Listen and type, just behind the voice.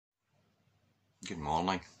Good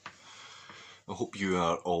morning. I hope you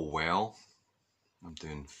are all well. I'm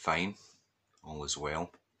doing fine. All is well.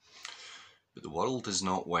 But the world is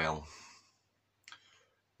not well.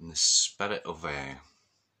 And the spirit of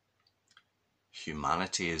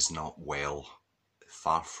humanity is not well.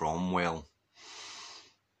 Far from well.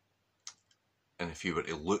 And if you were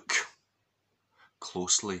to look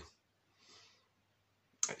closely,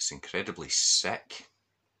 it's incredibly sick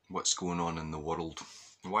what's going on in the world.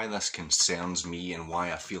 Why this concerns me and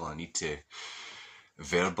why I feel I need to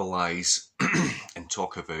verbalise and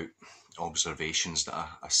talk about observations that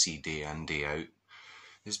I see day in, day out,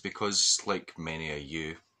 is because, like many of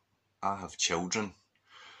you, I have children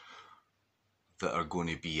that are going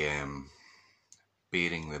to be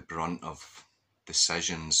bearing the brunt of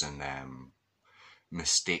decisions and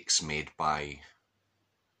mistakes made by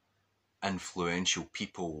influential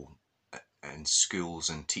people in schools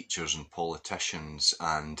and teachers and politicians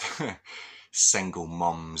and single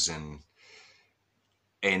mums and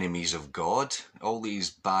enemies of God. All these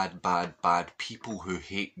bad people who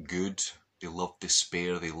hate good. They love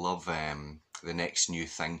despair. They love the next new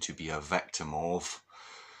thing to be a victim of.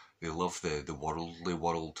 They love the worldly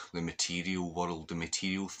world, the material world. The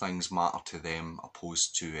material things matter to them,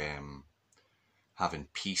 opposed to having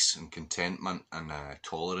peace and contentment and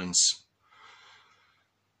tolerance.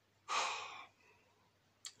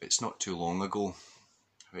 It's not too long ago,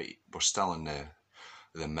 right? We're still in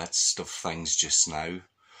the midst of things just now,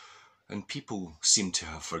 and people seem to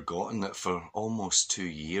have forgotten that for almost 2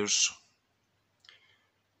 years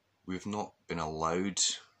we've not been allowed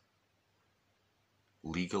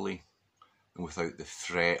legally and without the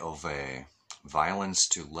threat of violence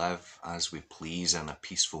to live as we please in a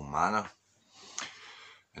peaceful manner.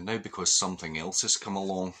 And now, because something else has come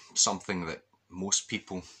along, something that most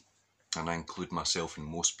people, and I include myself in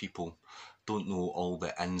most people, don't know all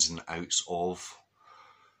the ins and outs of,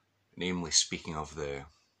 namely speaking of the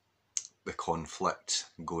conflict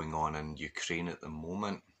going on in Ukraine at the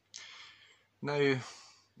moment. Now,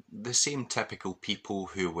 the same typical people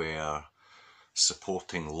who were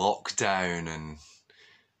supporting lockdown and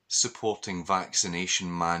supporting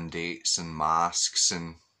vaccination mandates and masks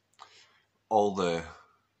and all the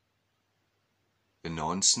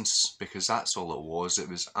nonsense, because that's all it was. It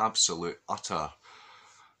was absolute, utter,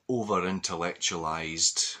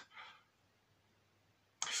 over-intellectualised,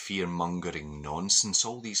 fear-mongering nonsense.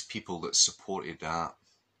 All these people that supported that,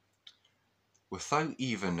 without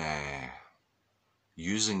even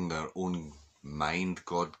using their own mind,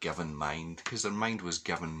 God-given mind, because their mind was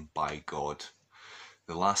given by God.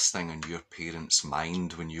 The last thing on your parents'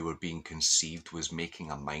 mind when you were being conceived was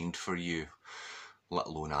making a mind for you, let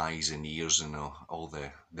alone eyes and ears and all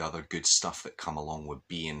the other good stuff that come along with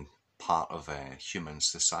being part of human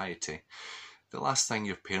society. The last thing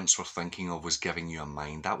your parents were thinking of was giving you a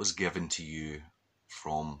mind. That was given to you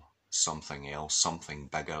from something else, something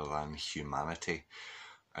bigger than humanity,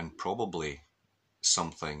 and probably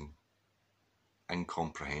something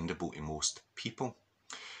incomprehensible to most people.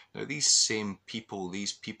 Now, these same people,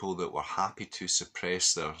 these people that were happy to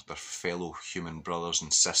suppress their fellow human brothers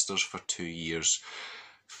and sisters for 2 years,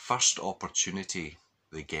 first opportunity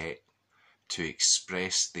they get to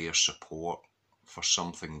express their support for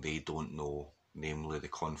something they don't know, namely the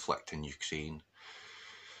conflict in Ukraine,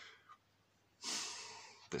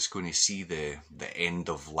 that's going to see the end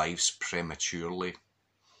of lives prematurely,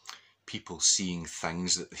 people seeing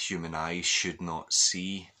things that the human eye should not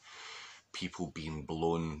see, people being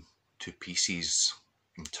blown to pieces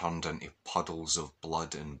and turned into puddles of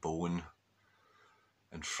blood and bone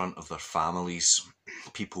in front of their families,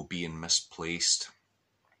 people being misplaced,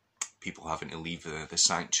 people having to leave the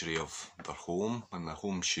sanctuary of their home, when the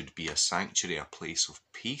home should be a sanctuary, a place of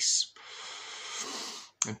peace.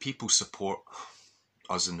 And people support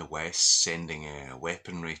us in the West sending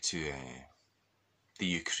weaponry to the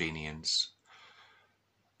Ukrainians.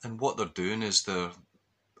 And what they're doing is they're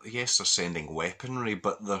sending weaponry,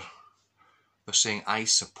 but they're saying, I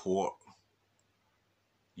support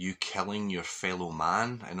you killing your fellow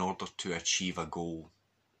man in order to achieve a goal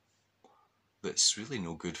that's really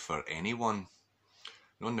no good for anyone.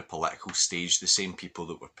 And on the political stage, the same people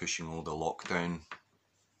that were pushing all the lockdown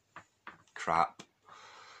crap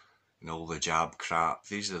and all the jab crap,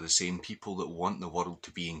 these are the same people that want the world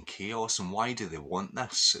to be in chaos. And why do they want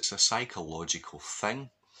this? It's a psychological thing.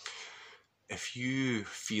 If you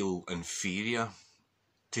feel inferior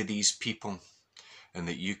to these people and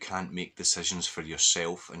that you can't make decisions for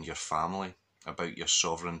yourself and your family about your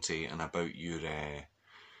sovereignty and about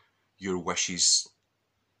your wishes,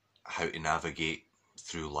 how to navigate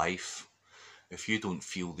through life, if you don't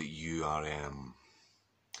feel that you are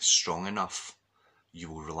strong enough you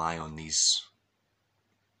will rely on these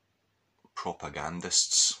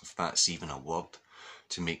propagandists, if that's even a word,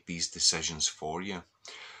 to make these decisions for you.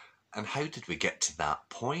 And how did we get to that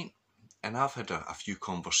point? And I've had a few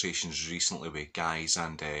conversations recently with guys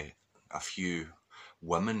and a few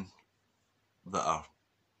women that are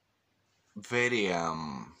very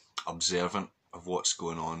observant of what's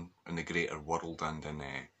going on in the greater world and in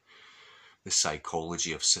the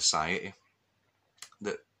psychology of society,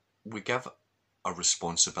 that we give a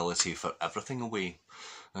responsibility for everything away.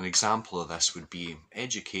 An example of this would be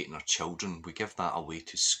educating our children. We give that away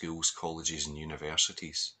to schools, colleges and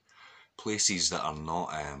universities, places that are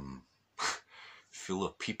not full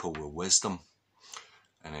of people with wisdom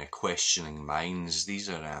and questioning minds. These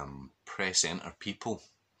are press enter people.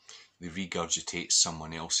 They regurgitate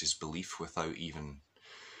someone else's belief without even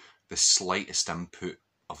the slightest input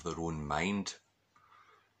of their own mind.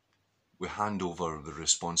 We hand over the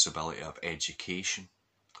responsibility of education.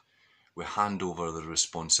 We hand over the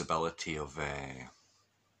responsibility of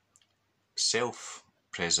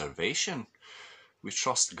self-preservation. We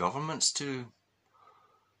trust governments to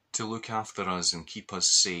look after us and keep us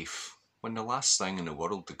safe, when the last thing in the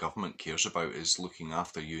world the government cares about is looking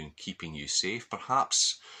after you and keeping you safe.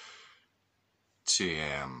 Perhaps to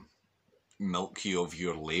milk you of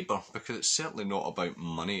your labour, because it's certainly not about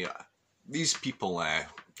money. These people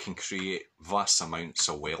can create vast amounts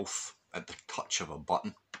of wealth at the touch of a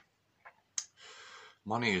button.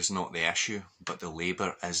 Money is not the issue, but the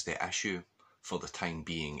labour is the issue for the time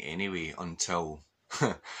being anyway, until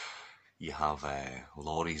you have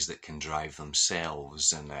lorries that can drive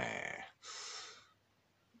themselves and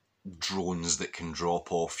drones that can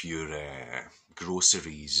drop off your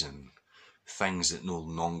groceries and things that no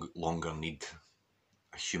longer need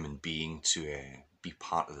a human being to be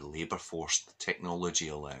part of the labour force. The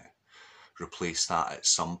technology will replace that at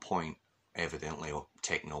some point. Evidently,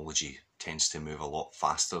 technology tends to move a lot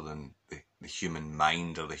faster than the human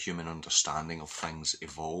mind or the human understanding of things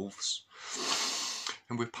evolves.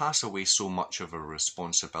 And we pass away so much of our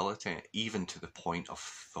responsibility, even to the point of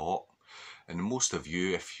thought. And most of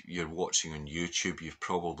you, if you're watching on YouTube, you've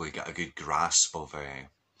probably got a good grasp of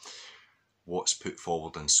what's put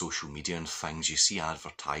forward on social media and things. You see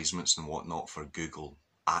advertisements and whatnot for Google.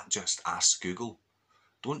 Just ask Google.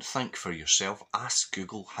 Don't think for yourself. Ask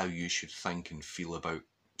Google how you should think and feel about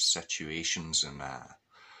situations. And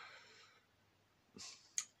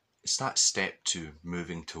it's that step to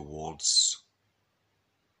moving towards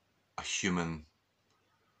a human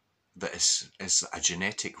that is a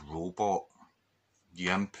genetic robot.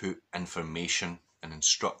 You input information and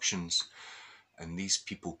instructions, and these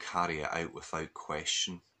people carry it out without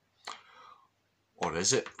question. Or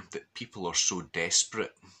is it that people are so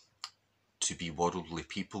desperate to be worldly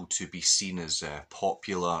people, to be seen as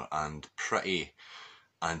popular and pretty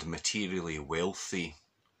and materially wealthy,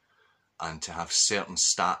 and to have certain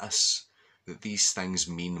status, that these things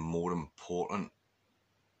mean more important,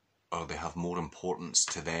 or they have more importance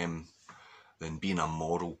to them than being a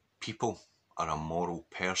moral people or a moral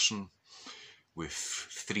person with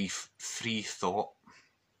free thought,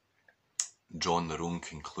 drawing their own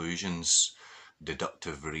conclusions,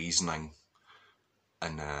 deductive reasoning,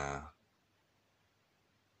 and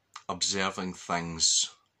observing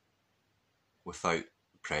things without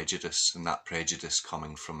prejudice, and that prejudice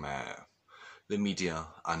coming from the media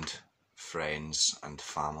and friends and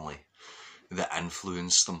family that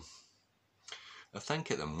influence them. I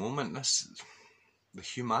think at the moment the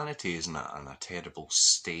humanity is in a terrible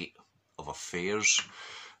state of affairs,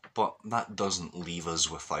 but that doesn't leave us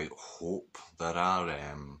without hope. There are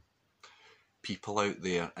people out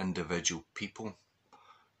there, individual people,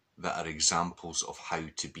 that are examples of how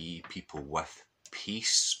to be people with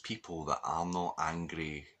peace, people that are not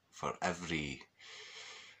angry for everything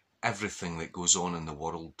that goes on in the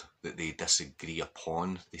world that they disagree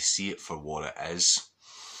upon. They see it for what it is.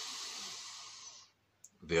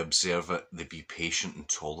 They observe it, they be patient and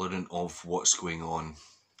tolerant of what's going on.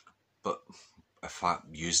 But if I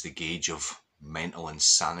use the gauge of mental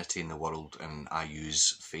insanity in the world, and I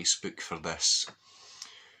use Facebook for this,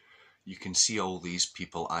 you can see all these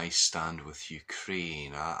people. I stand with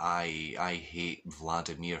Ukraine. I hate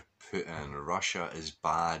Vladimir Putin. Russia is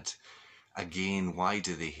bad. Again, why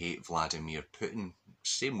do they hate Vladimir Putin?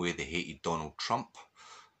 Same way they hated Donald Trump.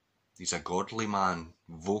 He's a godly man,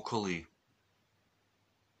 vocally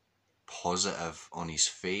positive on his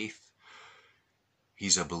faith.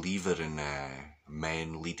 He's a believer in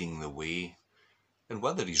men leading the way. And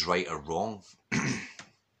whether he's right or wrong,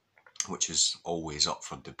 which is always up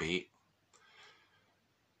for debate,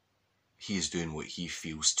 he is doing what he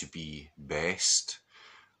feels to be best.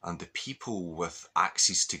 And the people with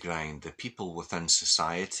axes to grind, the people within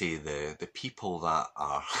society, the people that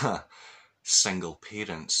are single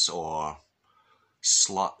parents or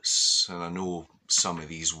sluts, and I know some of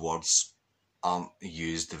these words aren't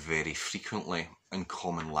used very frequently in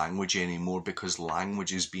common language anymore because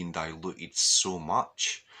language has been diluted so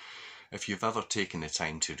much. If you've ever taken the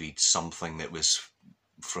time to read something that was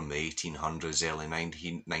from the 1800s, early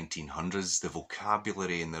 1900s, the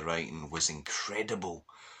vocabulary in the writing was incredible,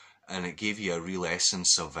 and it gave you a real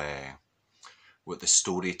essence of what the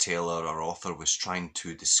storyteller or author was trying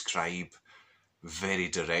to describe very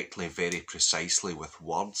directly, very precisely with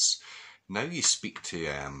words. Now you speak to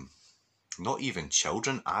not even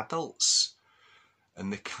children, adults,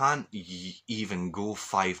 and they can't even go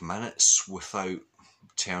 5 minutes without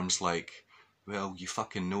terms like, well, you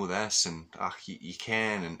fucking know this, and you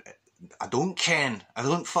can, and I don't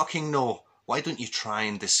fucking know. Why don't you try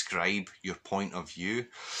and describe your point of view?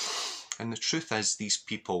 And the truth is, these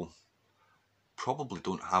people probably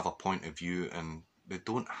don't have a point of view, and they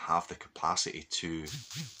don't have the capacity to,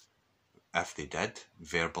 if they did,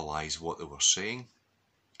 verbalise what they were saying.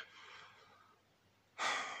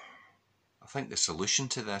 I think the solution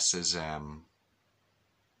to this is,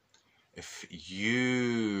 if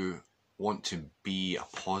you want to be a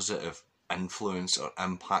positive influence or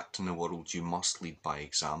impact in the world, you must lead by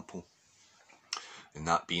example. And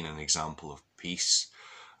that being an example of peace,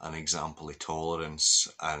 an example of tolerance,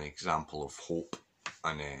 an example of hope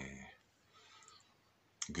and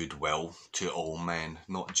goodwill to all men,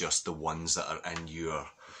 not just the ones that are in your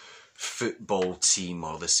football team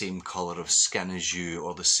or the same colour of skin as you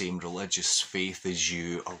or the same religious faith as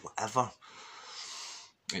you or whatever.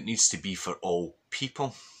 It needs to be for all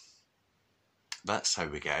people. That's how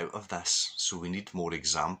we get out of this. So we need more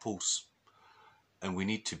examples. And we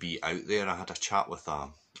need to be out there. I had a chat with a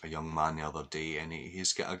young man the other day, and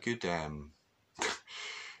he's got a good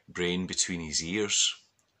brain between his ears,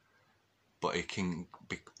 but he can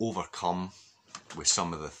be overcome with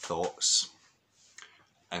some of the thoughts,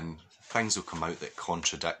 and things will come out that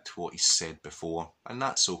contradict what he's said before, and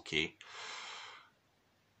that's okay.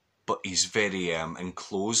 But he's very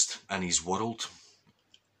enclosed in his world.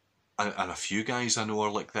 And a few guys I know are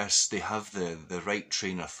like this. They have the right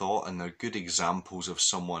train of thought, and they're good examples of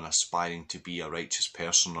someone aspiring to be a righteous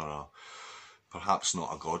person, or perhaps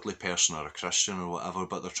not a godly person or a Christian or whatever,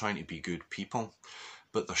 but they're trying to be good people.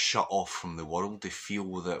 But they're shut off from the world. They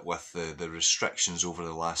feel that with the restrictions over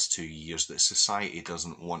the last 2 years, that society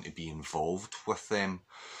doesn't want to be involved with them.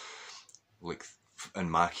 Like in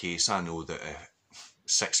my case, I know that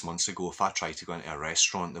 6 months ago, if I tried to go into a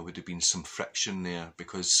restaurant, there would have been some friction there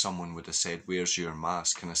because someone would have said, "Where's your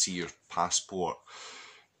mask? Can I see your passport?"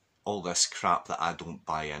 All this crap that I don't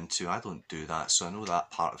buy into. I don't do that. So I know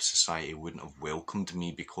that part of society wouldn't have welcomed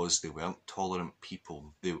me because they weren't tolerant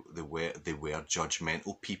people. They were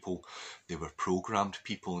judgmental people. They were programmed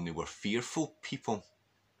people, and they were fearful people.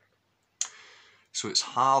 So it's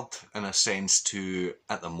hard in a sense to,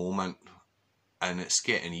 at the moment, and it's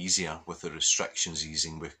getting easier with the restrictions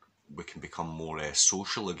easing, we can become more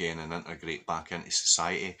social again and integrate back into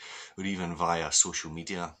society, or even via social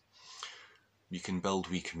media. You can build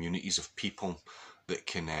wee communities of people that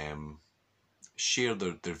can share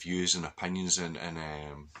their views and opinions and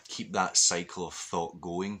keep that cycle of thought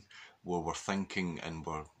going, where we're thinking and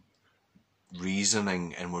we're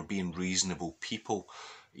reasoning and we're being reasonable people.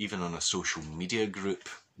 Even on a social media group,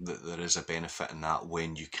 that there is a benefit in that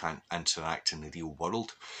when you can't interact in the real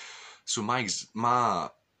world. So my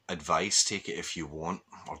advice, take it if you want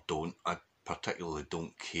or don't, I particularly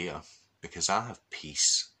don't care, because I have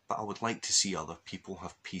peace, but I would like to see other people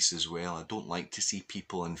have peace as well. I don't like to see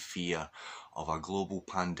people in fear of a global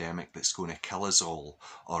pandemic that's going to kill us all,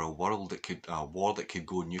 or a war that could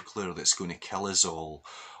go nuclear that's going to kill us all,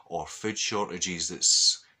 or food shortages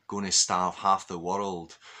that's going to starve half the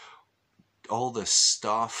world. All this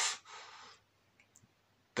stuff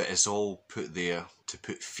that is all put there to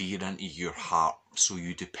put fear into your heart, so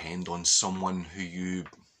you depend on someone who you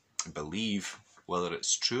believe, whether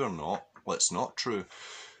it's true or not. Well, it's not true.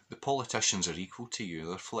 The politicians are equal to you.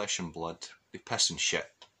 They're flesh and blood. They piss and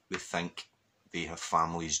shit. They think. They have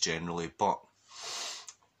families generally, but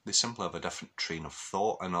they simply have a different train of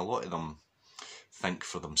thought, and a lot of them think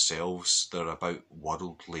for themselves. They're about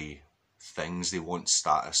worldly things. They want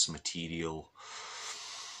status, material,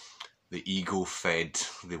 the ego fed.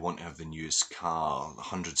 They want to have the newest car, the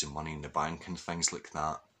hundreds of money in the bank and things like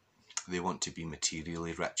that. They want to be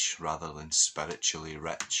materially rich rather than spiritually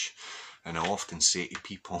rich. And I often say to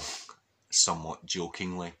people, somewhat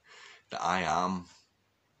jokingly, that I am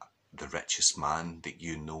the richest man that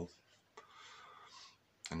you know.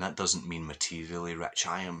 And that doesn't mean materially rich.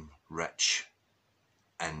 I am rich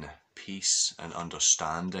in peace and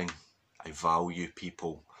understanding. I value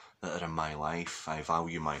people that are in my life. I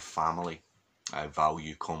value my family. I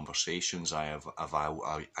value conversations. I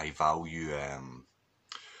value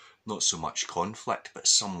not so much conflict, but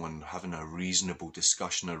someone having a reasonable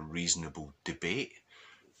discussion, a reasonable debate.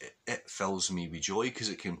 It fills me with joy because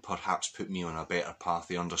it can perhaps put me on a better path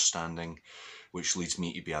of understanding, which leads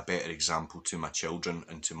me to be a better example to my children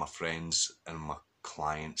and to my friends and my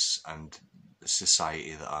clients and the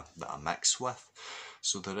society that I mix with.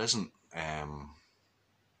 So there isn't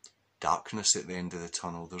darkness at the end of the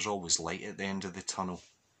tunnel. There's always light at the end of the tunnel.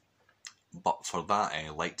 But for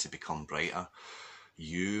that light to become brighter,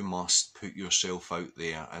 you must put yourself out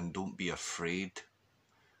there and don't be afraid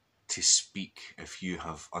to speak if you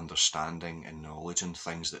have understanding and knowledge in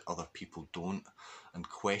things that other people don't, and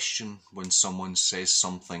question when someone says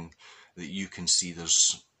something that you can see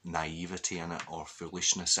there's naivety in it or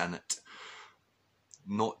foolishness in it.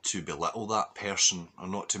 Not to belittle that person or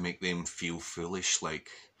not to make them feel foolish, like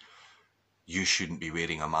you shouldn't be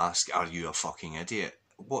wearing a mask, are you a fucking idiot?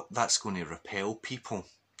 What, that's going to repel people.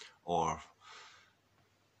 Or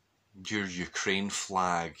your Ukraine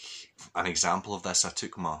flag, an example of this, I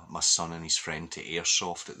took my son and his friend to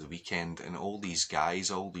Airsoft at the weekend, and all these guys,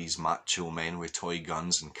 all these macho men with toy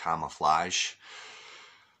guns and camouflage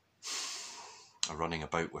are running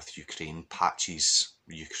about with Ukraine patches,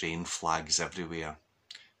 Ukraine flags everywhere,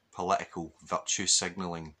 political virtue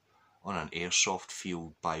signalling on an airsoft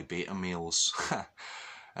field by beta males.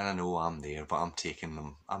 And I know I'm there, but I'm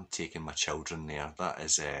taking my children there. That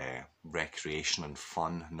is recreation and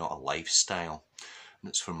fun, not a lifestyle. And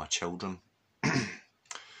it's for my children. But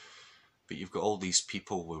you've got all these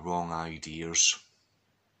people with wrong ideas.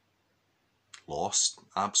 Lost,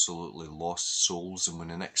 absolutely lost souls. And when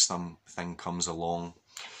the next thing comes along,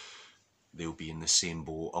 they'll be in the same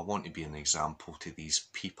boat. I want to be an example to these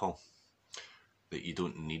people. That you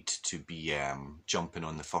don't need to be jumping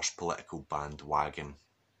on the first political bandwagon.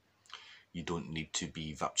 You don't need to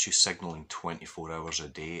be virtue signalling 24 hours a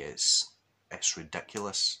day. It's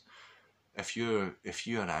ridiculous. If you're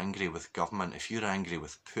angry with government, if you're angry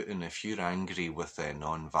with Putin, if you're angry with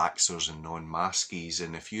non-vaxxers and non-maskies,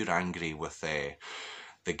 and if you're angry with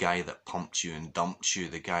the guy that pumped you and dumped you,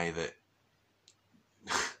 the guy that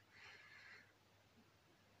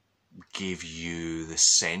gave you the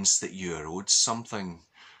sense that you are owed something,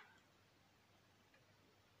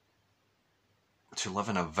 to live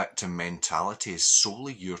in a victim mentality is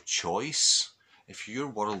solely your choice. If your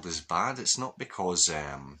world is bad, it's not because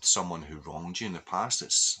someone who wronged you in the past,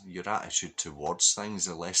 it's your attitude towards things,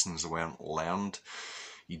 the lessons weren't learned,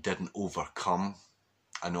 you didn't overcome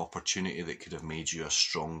an opportunity that could have made you a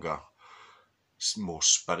stronger, more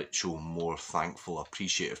spiritual, more thankful,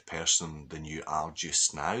 appreciative person than you are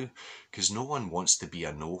just now. Because no one wants to be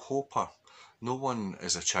a no-hoper. No one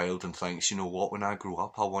is a child and thinks, you know what, when I grow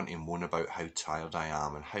up I want to moan about how tired I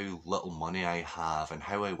am and how little money I have and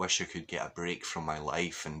how I wish I could get a break from my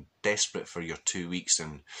life, and desperate for your 2 weeks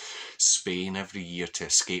in Spain every year to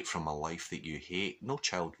escape from a life that you hate. No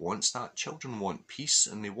child wants that. Children want peace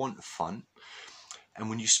and they want fun.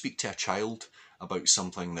 And when you speak to a child about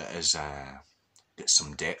something that is got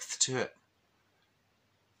some depth to it,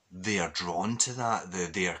 they are drawn to that.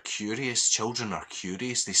 They are curious. Children are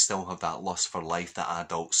curious. They still have that lust for life that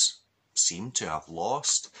adults seem to have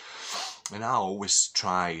lost. And I always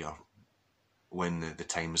try, or when the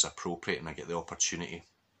time is appropriate and I get the opportunity,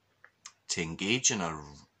 to engage in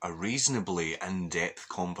a reasonably in-depth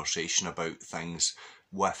conversation about things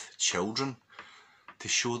with children, to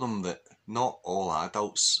show them that not all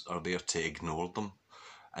adults are there to ignore them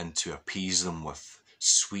and to appease them with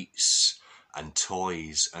sweets and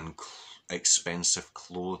toys and expensive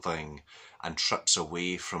clothing and trips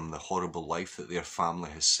away from the horrible life that their family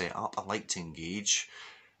has set up. I like to engage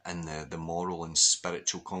in the moral and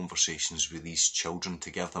spiritual conversations with these children to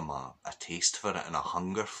give them a taste for it and a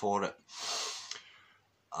hunger for it.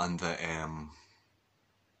 And that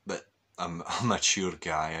a mature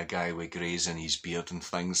guy, a guy with greys in his beard and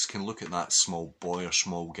things, can look at that small boy or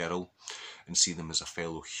small girl and see them as a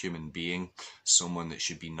fellow human being, someone that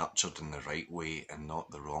should be nurtured in the right way and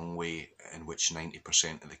not the wrong way, in which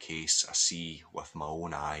 90% of the case I see with my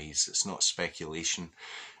own eyes. It's not speculation.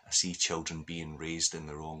 I see children being raised in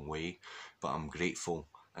the wrong way, but I'm grateful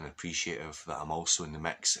and appreciative that I'm also in the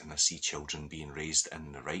mix and I see children being raised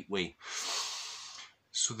in the right way.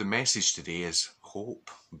 So the message today is hope.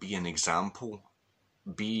 Be an example.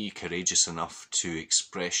 Be courageous enough to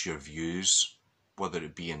express your views, whether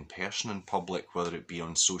it be in person in public, whether it be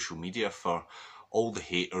on social media, for all the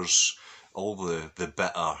haters all the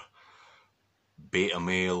bitter beta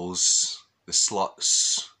males, the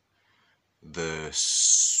sluts, the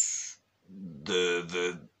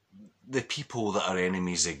people that are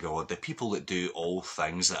enemies of God, the people that do all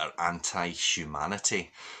things that are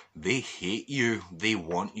anti-humanity. They hate you. They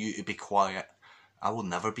want you to be quiet. I will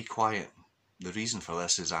never be quiet. The reason for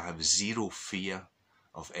this is I have zero fear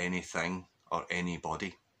of anything or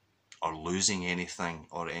anybody, or losing anything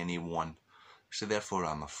or anyone. So therefore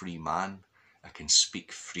I'm a free man. I can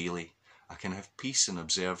speak freely. I can have peace and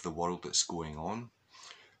observe the world that's going on.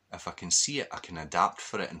 If I can see it, I can adapt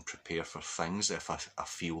for it and prepare for things if I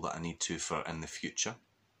feel that I need to for in the future.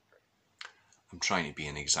 I'm trying to be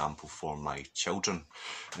an example for my children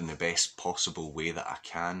in the best possible way that I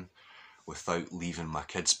can, without leaving my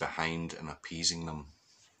kids behind and appeasing them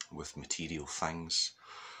with material things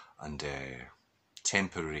and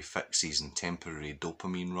temporary fixes and temporary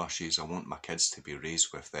dopamine rushes. I want my kids to be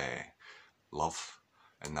raised with love,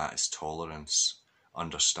 and that is tolerance,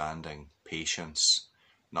 understanding, patience,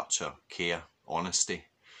 nurture, care, honesty.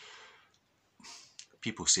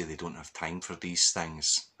 People say they don't have time for these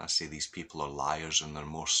things. I say these people are liars, and they're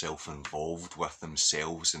more self-involved with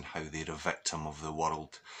themselves and how they're a victim of the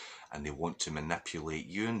world, and they want to manipulate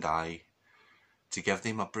you and I to give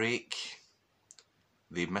them a break.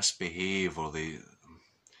 They misbehave, or they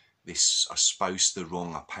espouse the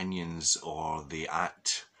wrong opinions, or they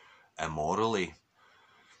act immorally.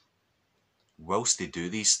 Whilst they do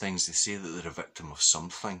these things, they say that they're a victim of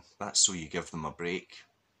something. That's so you give them a break.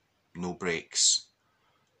 No breaks.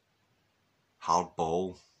 Hard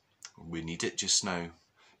ball. We need it just now,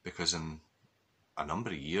 because in a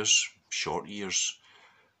number of years, short years,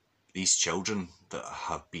 these children that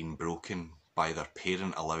have been broken by their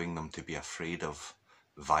parent allowing them to be afraid of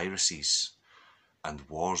viruses and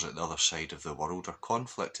wars at the other side of the world, or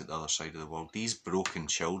conflict at the other side of the world, these broken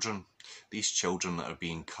children, these children that are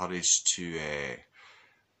being encouraged to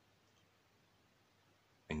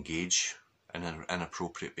engage in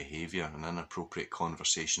inappropriate behaviour and inappropriate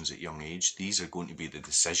conversations at young age, these are going to be the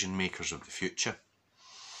decision makers of the future.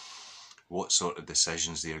 What sort of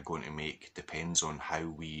decisions they are going to make depends on how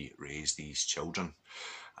we raise these children,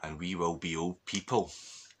 and we will be old people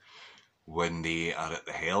when they are at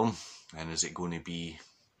the helm. And is it going to be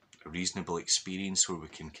a reasonable experience where we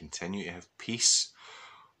can continue to have peace,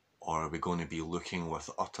 or are we going to be looking with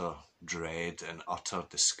utter dread and utter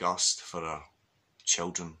disgust for our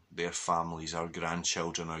children, their families, our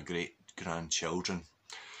grandchildren, our great-grandchildren?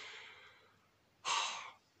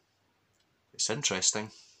 It's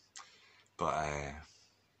interesting, but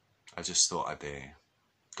I just thought I'd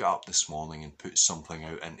get up this morning and put something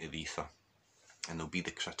out into the ether. And there'll be the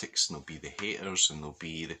critics, and there'll be the haters, and there'll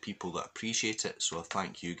be the people that appreciate it. So I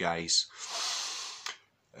thank you guys.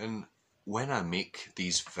 And when I make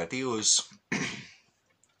these videos,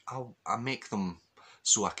 I make them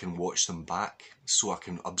so I can watch them back, so I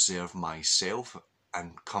can observe myself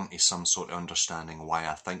and come to some sort of understanding why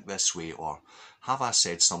I think this way, or have I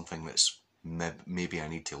said something that's maybe I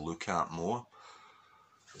need to look at more.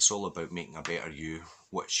 It's all about making a better you,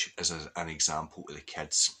 which is an example to the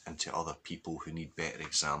kids and to other people who need better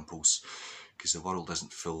examples, because the world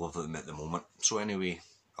isn't full of them at the moment. So anyway,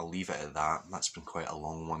 I'll leave it at that. That's been quite a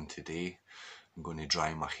long one today. I'm going to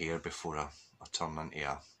dry my hair before I turn into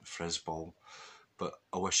a frizz ball. But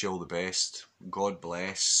I wish you all the best. God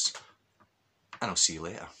bless, and I'll see you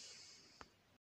later.